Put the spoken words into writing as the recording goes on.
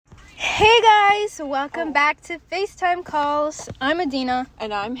Hey guys, welcome back to FaceTime calls. I'm Adina.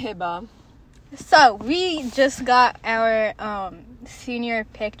 And I'm Hiba. So, we just got our senior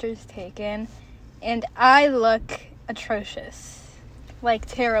pictures taken, and I look atrocious. Like,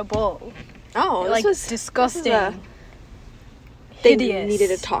 terrible. Oh, like, disgusting. Thing hideous. we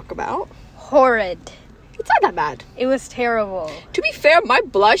needed to talk about. Horrid. It's not that bad. It was terrible. To be fair, my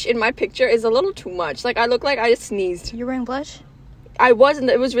blush in my picture is a little too much. Like, I look like I just sneezed. You're wearing blush? I wasn't.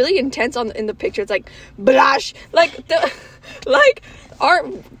 It was really intense in the picture. It's like blush. Like our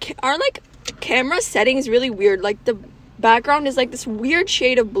camera setting is really weird. Like the background is like this weird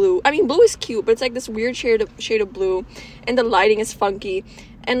shade of blue. I mean, blue is cute, but it's like this weird shade of blue, and the lighting is funky.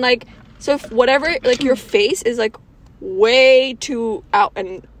 And like, so if whatever, like your face is like way too out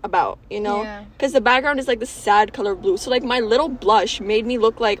and about, you know, because the background is like the sad color blue. So like my little blush made me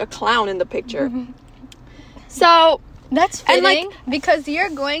look like a clown in the picture. So. That's fitting, because you're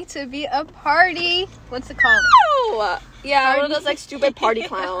going to be a party. What's it called? Oh, yeah, one of those, like, stupid party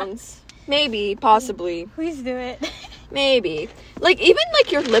clowns. Maybe, possibly. Please do it. Maybe. Like, even,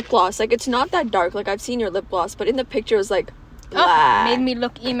 like, your lip gloss, like, it's not that dark. Like, I've seen your lip gloss, but in the picture, it was, like, black. Made me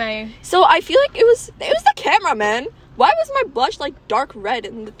look emo. So, I feel like it was the camera, man. Why was my blush, like, dark red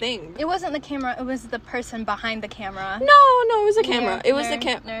in the thing? It wasn't the camera. It was the person behind the camera. No, it was the camera. It was the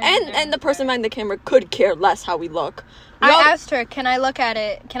camera. And the person behind the camera could care less how we look. I asked her, can I look at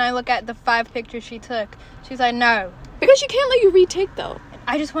it? Can I look at the 5 pictures she took? She's like, no. Because she can't let you retake, though.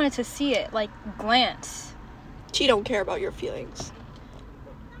 I just wanted to see it, like, glance. She don't care about your feelings.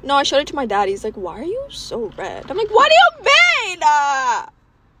 No, I showed it to my dad. He's like, why are you so red? I'm like, what do you mean?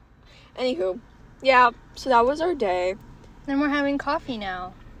 Anywho, yeah, so that was our day. Then we're having coffee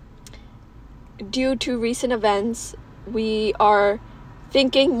now. Due to recent events, we are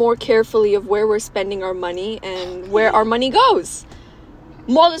thinking more carefully of where we're spending our money and where our money goes.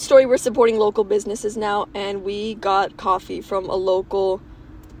 Moral of the story, we're supporting local businesses now, and we got coffee from a local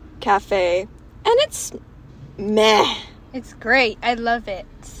cafe, and it's meh. It's great. I love it.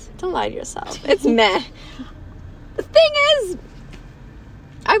 Don't lie to yourself. It's meh. The thing is,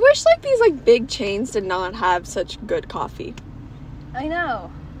 I wish, like, these, like, big chains did not have such good coffee. I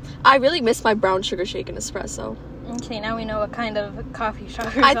know. I really miss my brown sugar shake and espresso. Okay, now we know what kind of coffee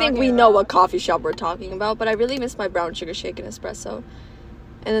shop I think we know what coffee shop we're talking about, but I really miss my brown sugar shake and espresso.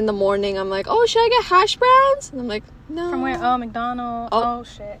 And in the morning, I'm like, oh, should I get hash browns? And I'm like, no. From where? Oh, McDonald's. Oh,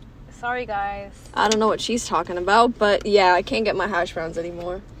 shit. Sorry, guys. I don't know what she's talking about, but yeah, I can't get my hash browns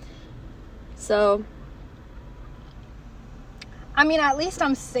anymore. So. I mean, at least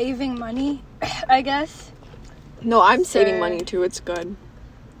I'm saving money, I guess. No, I'm saving money too. It's good.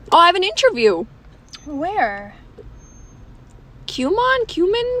 Oh, I have an interview. Where? Kumon?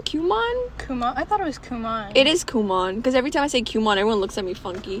 Kumon? I thought it was Kumon. It is Kumon, because every time I say Kumon, everyone looks at me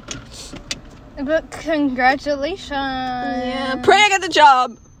funky. But congratulations. Yeah, pray I get the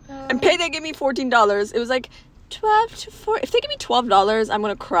job. And pay they give me $14. It was like 12 to 4. If they give me $12, I'm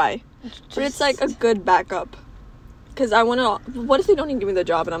going to cry. But it's like a good backup. Because I want to, what if they don't even give me the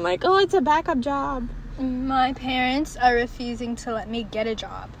job? And I'm like, oh, it's a backup job. My parents are refusing to let me get a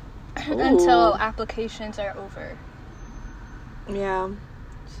job until applications are over. Yeah.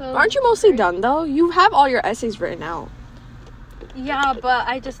 So aren't you mostly done, though? You have all your essays written out. Yeah, but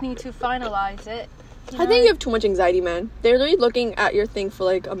I just need to finalize it. I think you have too much anxiety, man. They're literally looking at your thing for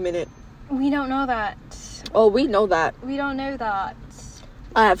like a minute. We don't know that. Oh, we know that. We don't know that.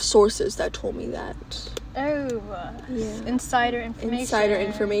 I have sources that told me that. Oh. Yeah. Insider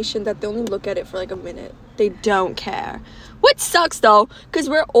information that they only look at it for like a minute. They don't care. Which sucks, though, because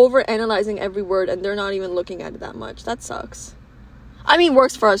we're over-analyzing every word and they're not even looking at it that much. That sucks. I mean,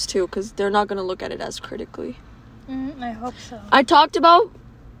 works for us, too, because they're not going to look at it as critically. I hope so. I talked about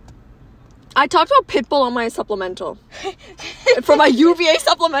Pitbull on my supplemental. For my UVA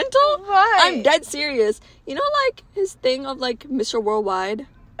supplemental? Why? I'm dead serious. You know, like, his thing of, like, Mr. Worldwide?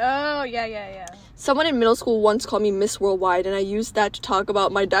 Oh, yeah. Someone in middle school once called me Miss Worldwide, and I used that to talk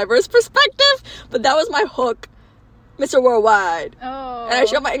about my diverse perspective, but that was my hook. Mr. Worldwide. Oh. And I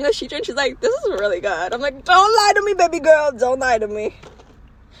showed my English teacher, and she's like, this is really good. I'm like, don't lie to me, baby girl. Don't lie to me.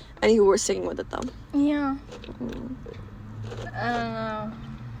 Anywho, we're singing with it, though. Yeah. I don't know.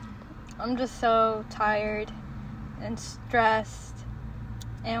 I'm just so tired and stressed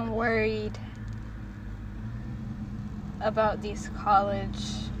and worried about these college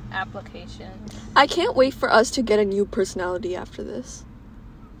applications. I can't wait for us to get a new personality after this.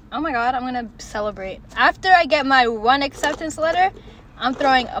 Oh my god, I'm gonna celebrate. After I get my 1 acceptance letter, I'm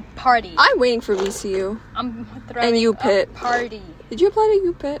throwing a party. I'm waiting for VCU. I'm throwing and UPIT. a party. Did you apply to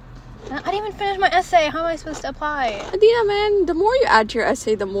UPIT? I didn't even finish my essay. How am I supposed to apply? Adina, man, the more you add to your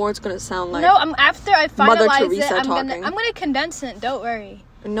essay, the more it's gonna sound like. No, after I Mother finalize Teresa it, talking. I'm gonna condense it. Don't worry.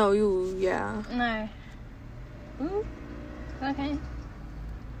 No, yeah. No. Okay.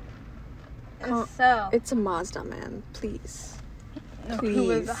 So It's a Mazda, man. Please. who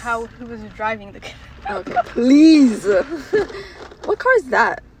was driving the car? Okay, please. What car is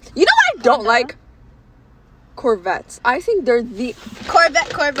that? You know what I don't like? Corvettes. I think they're the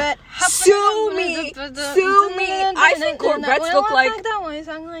Corvette. Sue me. I think Corvettes look like.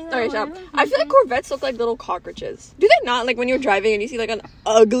 Sorry, shut up. I feel like Corvettes look like little cockroaches. Do they not? Like when you're driving and you see like an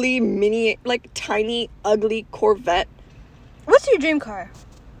ugly mini, like tiny, ugly Corvette. What's your dream car?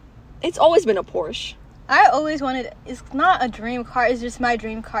 It's always been a Porsche. I always wanted. It's not a dream car. It's just my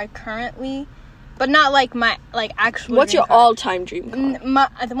dream car currently, but not like my actual. What's your car. all-time dream car?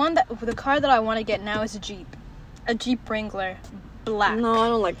 The car that I want to get now is a Jeep Wrangler, black. No, I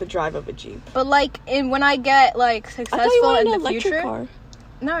don't like the drive of a Jeep. But when I get successful in the future, car.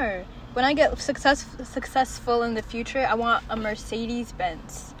 No, when I get successful in the future, I want a Mercedes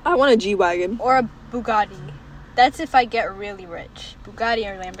Benz. I want a G-Wagon. Or a Bugatti. That's if I get really rich. Bugatti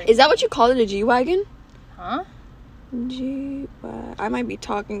or Lamborghini. Is that what you call it, a G-Wagon? Huh? G-Wagon. I might be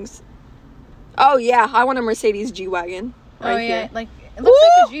talking. Oh yeah, I want a Mercedes G-Wagon. Right here. Like it looks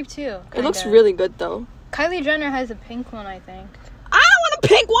like a Jeep too. Kinda. It looks really good though. Kylie Jenner has a pink one, I think. I want a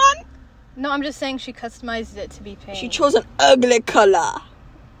pink one. No, I'm just saying she customized it to be pink. She chose an ugly color.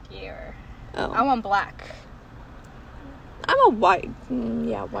 Yeah. Oh. I want black. I'm a white,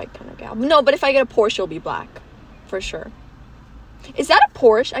 white kind of gal. No, but if I get a Porsche, it'll be black, for sure. Is that a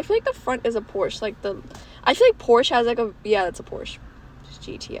Porsche? I feel like the front is a Porsche. I feel like Porsche has that's a Porsche. Just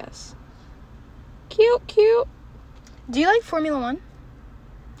GTS. Cute. Do you like Formula One?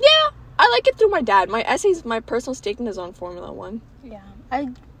 Yeah, I like it through my dad. My personal statement is on Formula One. Yeah,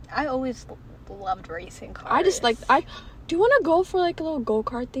 I always loved racing cars. I just do you want to go for a little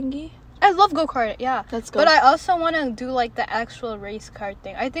go-kart thingy? I love go-kart, yeah. Let's go. But I also want to do the actual race car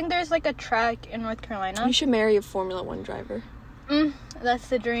thing. I think there's a track in North Carolina. You should marry a Formula One driver. That's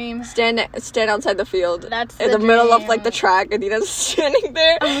the dream. Stand outside the field. That's in the middle of the track, and Adina's standing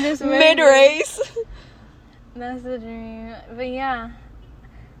there mid-race. That's the dream. But yeah,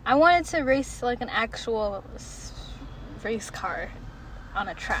 I wanted to race an actual race car on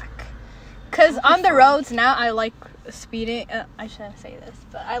a track. Because on the roads now, I like speeding. I shouldn't say this,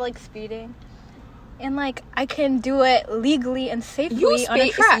 but I like speeding. And I can do it legally and safely on a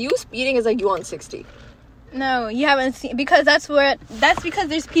track. You speeding is you on 60. No, you haven't seen, because that's because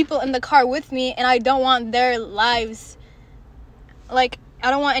there's people in the car with me, and I don't want their lives, I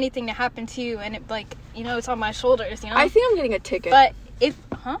don't want anything to happen to you, and it, it's on my shoulders, I think I'm getting a ticket. But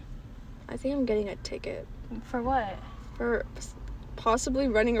I think I'm getting a ticket. For what? For possibly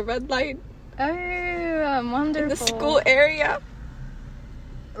running a red light. Oh, wonderful. In the school area.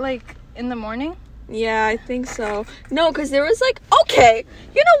 In the morning? Yeah, I think so. No, because there was okay,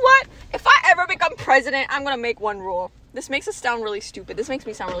 you know what? If I ever become president, I'm going to make one rule. This makes us sound really stupid. This makes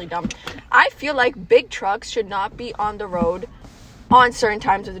me sound really dumb. I feel like big trucks should not be on the road on certain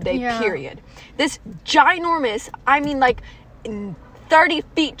times of the day, period. This ginormous, 30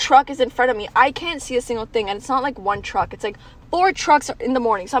 feet truck is in front of me. I can't see a single thing, and it's not one truck. It's 4 trucks in the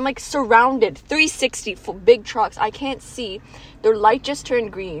morning, so I'm surrounded 360 big trucks. I can't see. Their light just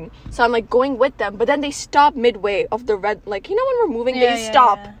turned green, so I'm going with them, but then they stop midway of the red, when we're moving, they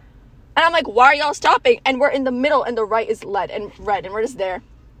stop. And I'm why are y'all stopping? And we're in the middle, and the right is red, and we're just there.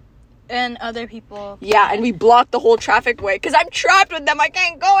 And other people. Yeah, and we blocked the whole traffic way because I'm trapped with them. I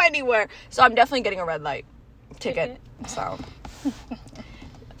can't go anywhere. So I'm definitely getting a red light ticket. So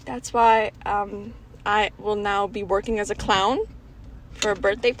that's why I will now be working as a clown for a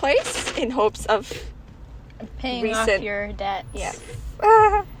birthday place in hopes of paying off your debt. Yeah.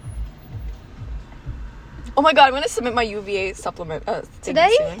 Oh my god, I'm going to submit my UVA supplement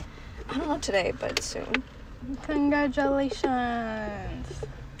today? Soon. I don't know today, but soon. Congratulations.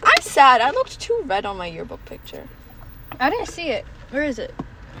 I'm sad. I looked too red on my yearbook picture. I didn't see it. Where is it?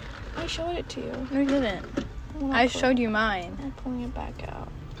 I showed it to you. No, you didn't. I showed you mine. I'm pulling it back out.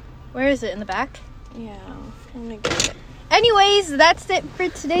 Where is it? In the back? Yeah. Let me get it. Anyways, that's it for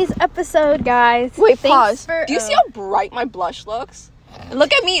today's episode, guys. Wait, pause. Do you see how bright my blush looks?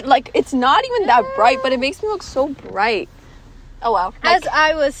 Look at me. It's not even that bright, but it makes me look so bright. Oh, wow. As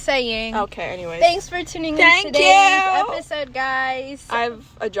I was saying. Okay, anyways. Thanks for tuning in today's episode, guys. I have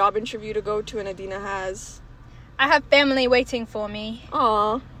a job interview to go to, and Adina has. I have family waiting for me.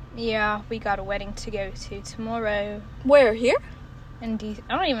 Aw. Yeah, we got a wedding to go to tomorrow. Where? Here? I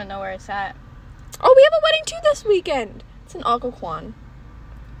don't even know where it's at. Oh, we have a wedding too this weekend. It's in Occoquan.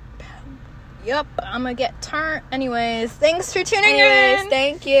 Yep, I'm gonna get turned. Anyways, thanks for tuning Anyways, in.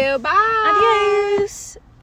 thank you. Bye. Adios.